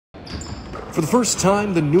For the first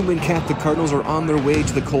time, the Newman Catholic Cardinals are on their way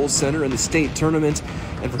to the Kohl Center in the state tournament.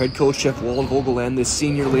 And for head coach Jeff Waldvogel and this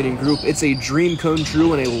senior-laden group, it's a dream come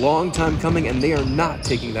true and a long time coming, and they are not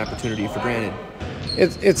taking the opportunity for granted.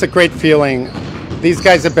 It's a great feeling. These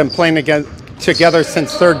guys have been playing together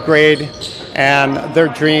since third grade, and their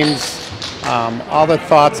dreams, all the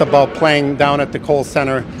thoughts about playing down at the Kohl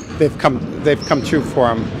Center, they've come true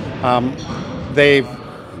for them. They've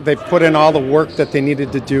put in all the work that they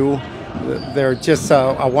needed to do. They're just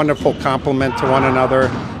a wonderful complement to one another,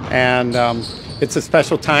 and it's a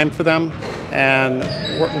special time for them, and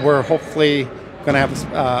we're hopefully going to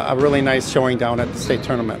have a really nice showing down at the state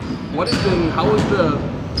tournament. How has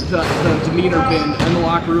the demeanor been in the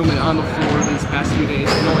locker room and on the floor these past few days,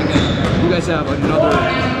 knowing that you guys have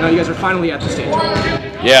now you guys are finally at the state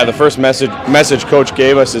tournament? Yeah, the first message Coach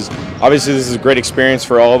gave us is obviously this is a great experience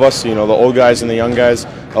for all of us, the old guys and the young guys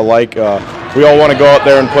alike. We all want to go out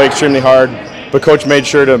there and play extremely hard, but Coach made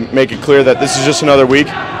sure to make it clear that this is just another week,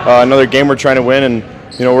 another game we're trying to win, and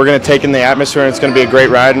we're going to take in the atmosphere, and it's going to be a great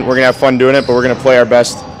ride, and we're going to have fun doing it, but we're going to play our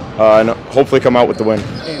best and hopefully come out with the win.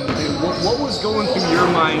 And what was going through your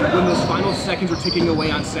mind when those final seconds were ticking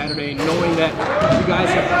away on Saturday, knowing that you guys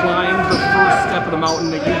have climbed the first step of the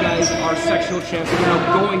mountain, that you guys are sectional champs, you're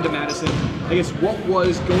now going to Madison? I guess what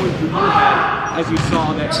was going through your head as you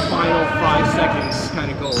saw that final 5 seconds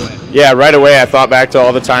kind of go away? Yeah, right away I thought back to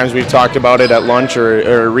all the times we've talked about it at lunch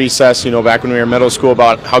or recess, back when we were in middle school,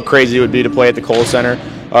 about how crazy it would be to play at the Kohl Center.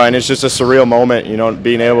 And it's just a surreal moment,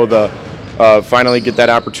 being able to finally get that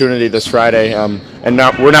opportunity this Friday. And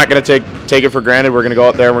we're not going to take it for granted. We're going to go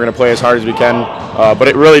out there and we're going to play as hard as we can. But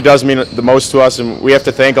it really does mean the most to us, and we have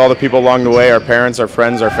to thank all the people along the way, our parents, our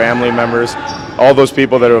friends, our family members, all those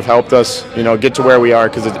people that have helped us, get to where we are,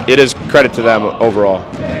 because it is credit to them overall.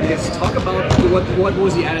 Yes, talk about what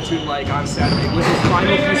was the attitude like on Saturday? Was those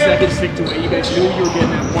final few seconds ticked away? You guys knew you were getting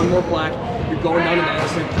that one more black. You're going down to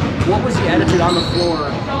Madison. What was the attitude on the floor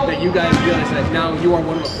that you guys realized that now you are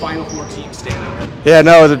one of the Final Four teams standing? Yeah,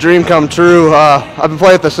 no, it was a dream come true. I've been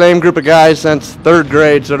playing with the same group of guys since third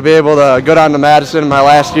grade, so to be able to go down to Madison in my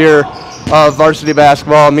last year of varsity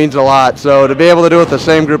basketball means a lot. So to be able to do it with the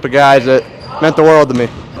same group of guys, it meant the world to me.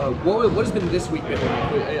 What has been this week been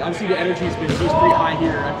like? Obviously the energy seems pretty high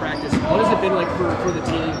here at practice. What has it been like for the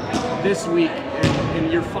team this week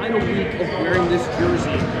in your final week of wearing this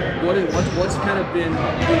jersey? What's kind of been the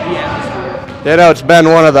atmosphere? It's been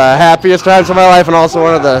one of the happiest times of my life and also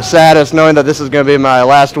one of the saddest, knowing that this is going to be my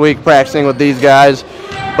last week practicing with these guys.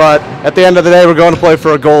 But at the end of the day, we're going to play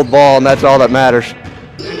for a gold ball, and that's all that matters. And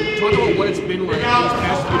talk about what it's been like these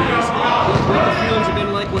past few days. What the feelings have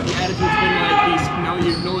been like, what the attitude's been like. Now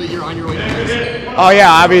you know that you're on your way to this. Oh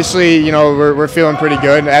yeah, obviously, we're feeling pretty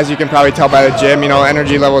good. As you can probably tell by the gym,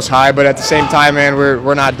 energy level's high, but at the same time, man,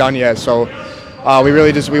 we're not done yet. So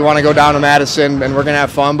we want to go down to Madison, and we're gonna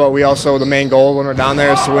have fun. But the main goal when we're down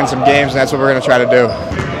there is to win some games, and that's what we're gonna try to do.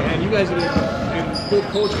 And you guys have been, and both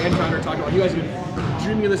Coach and John are talking about, you guys have been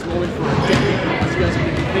dreaming of this moment for a decade. You guys have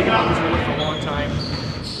been thinking about this moment for a long time.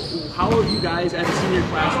 How have you guys, as a senior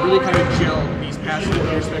class, really kind of gelled these past 4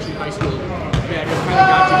 years, especially high school, that have kind of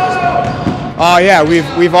got you to this point? Oh yeah,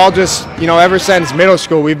 we've all just, ever since middle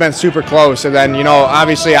school, we've been super close. And then,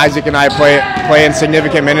 obviously Isaac and I play in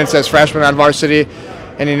significant minutes as freshmen on varsity.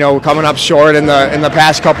 And, coming up short in the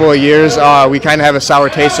past couple of years, we kind of have a sour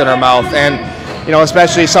taste in our mouth. And,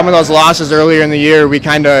 especially some of those losses earlier in the year, we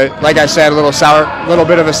kind of, like I said, a little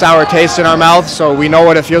bit of a sour taste in our mouth. So we know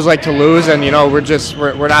what it feels like to lose, and,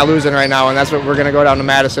 we're not losing right now. And that's what we're going to go down to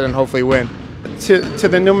Madison and hopefully win. To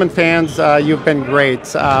the Newman fans, you've been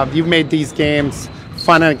great. You've made these games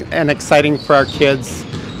fun and exciting for our kids.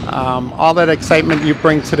 All that excitement you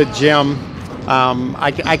bring to the gym,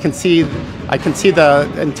 I can see the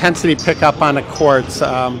intensity pick up on the courts.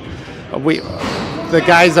 The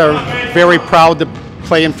guys are very proud to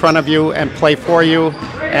play in front of you and play for you,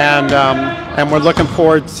 and we're looking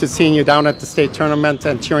forward to seeing you down at the state tournament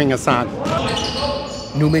and cheering us on.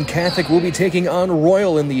 Newman Catholic will be taking on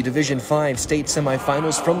Royal in the Division 5 state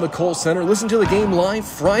semifinals from the Kohl Center. Listen to the game live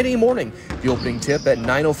Friday morning. The opening tip at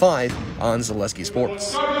 9:05 on Zaleski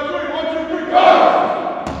Sports.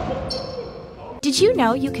 Did you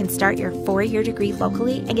know you can start your 4-year degree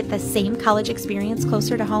locally and get the same college experience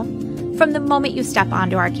closer to home? From the moment you step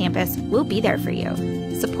onto our campus, we'll be there for you,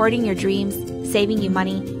 supporting your dreams, saving you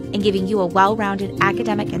money, and giving you a well-rounded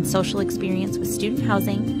academic and social experience with student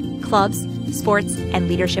housing, clubs, sports, and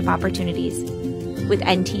leadership opportunities. With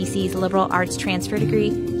NTC's liberal arts transfer degree,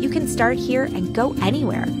 you can start here and go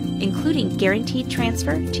anywhere, including guaranteed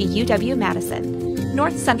transfer to UW-Madison,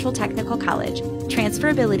 North Central Technical College.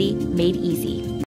 Transferability made easy.